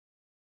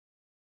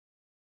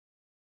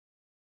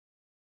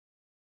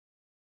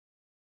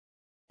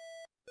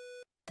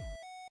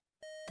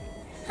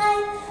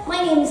Hi,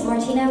 my name is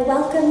Martina.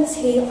 Welcome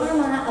to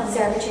Armagh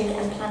Observatory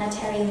and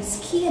Planetarium's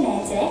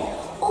Q&A today,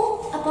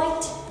 all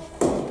about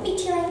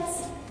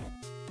meteorites.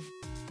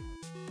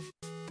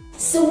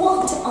 So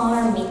what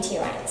are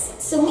meteorites?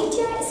 So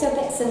meteorites are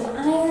bits of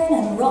iron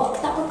and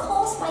rock that were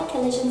caused by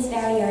collisions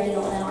very early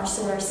on in our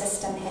solar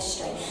system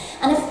history.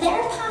 And if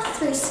their path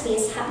through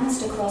space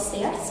happens to cross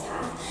the Earth's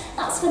path,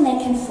 that's when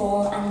they can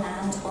fall and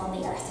land on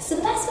the Earth. So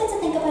the best way to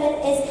think about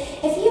it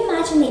is, if you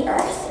imagine the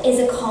Earth is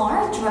a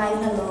car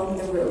driving along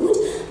the road,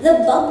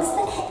 the bugs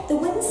that hit the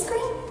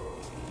windscreen,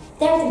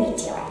 they're the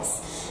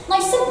meteorites. Now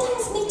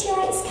sometimes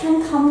meteorites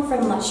can come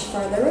from much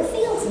further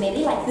afield,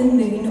 maybe like the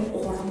Moon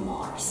or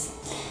Mars.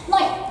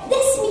 Now,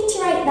 this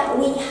meteorite that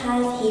we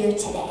have here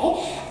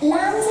today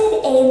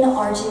landed in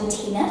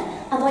Argentina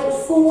about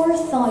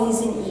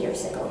 4,000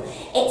 years ago.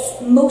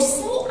 It's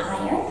mostly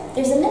iron.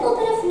 There's a little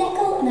bit of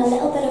nickel and a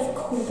little bit of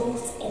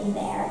cobalt in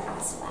there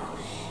as well.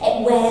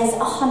 It weighs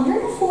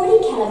 140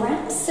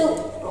 kilograms, so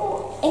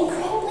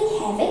incredibly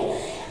heavy,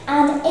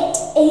 and it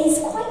is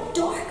quite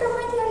dark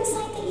around the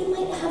outside that you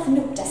might have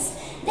noticed.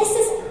 This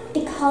is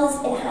because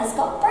it has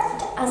got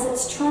burnt as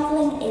it's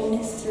travelling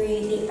in through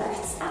the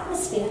Earth's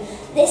atmosphere.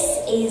 This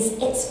is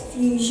its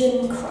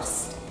fusion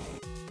crust.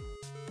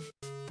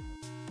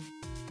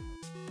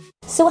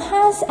 So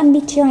has a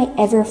meteorite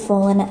ever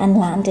fallen and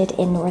landed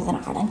in Northern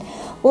Ireland?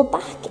 Well,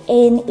 back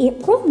in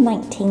April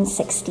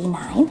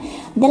 1969,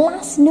 the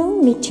last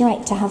known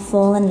meteorite to have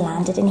fallen and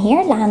landed in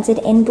here landed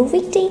in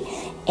Boviti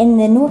in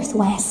the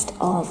northwest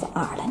of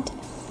Ireland.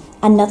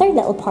 Another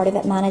little part of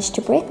it managed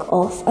to break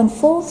off and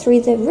fall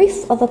through the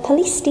roof of a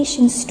police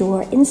station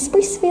store in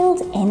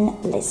Sprucefield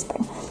in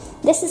Lisburn.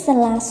 This is the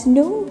last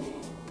known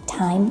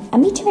time a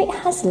meteorite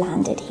has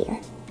landed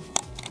here.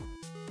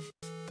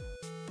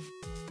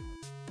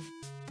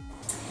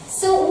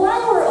 So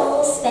while we're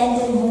all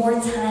spending more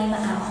time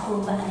at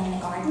home and in the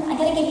garden, I'm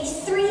going to give you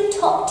 3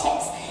 top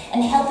tips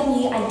in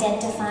helping you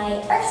identify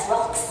Earth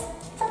rocks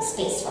from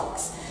space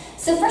rocks.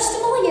 So first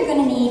of all, you're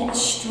going to need a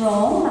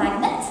strong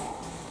magnet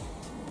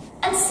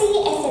and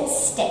see if it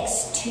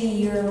sticks to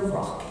your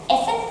rock.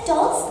 If it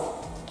does,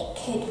 it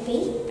could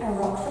be a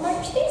rock from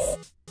outer space.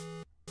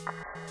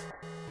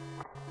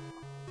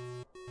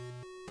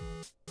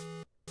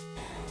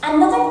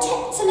 Another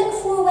tip to look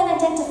for when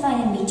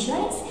identifying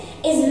meteorites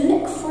is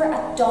look for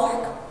a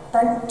dark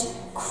burnt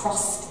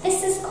crust.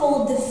 This is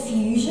called the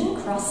fusion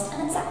crust,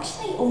 and it's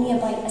actually only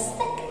about as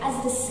thick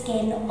as the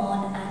skin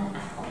on an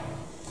apple.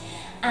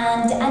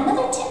 And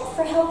another tip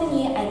for helping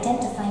you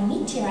identify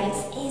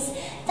meteorites is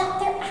that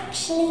they're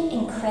actually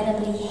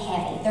incredibly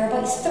heavy. They're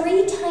about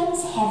 3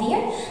 times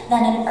heavier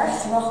than an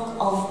Earth rock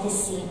of the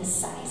same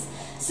size.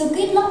 So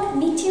good luck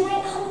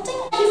meteorite hunting.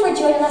 Thank you for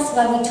joining us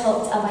when we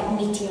talked about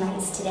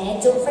meteorites today.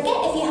 Don't forget,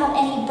 if you have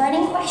any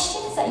burning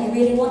questions that you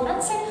really want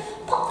answered,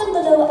 pop them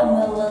below and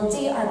we'll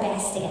do our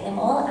best to get them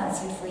all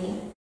answered for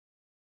you.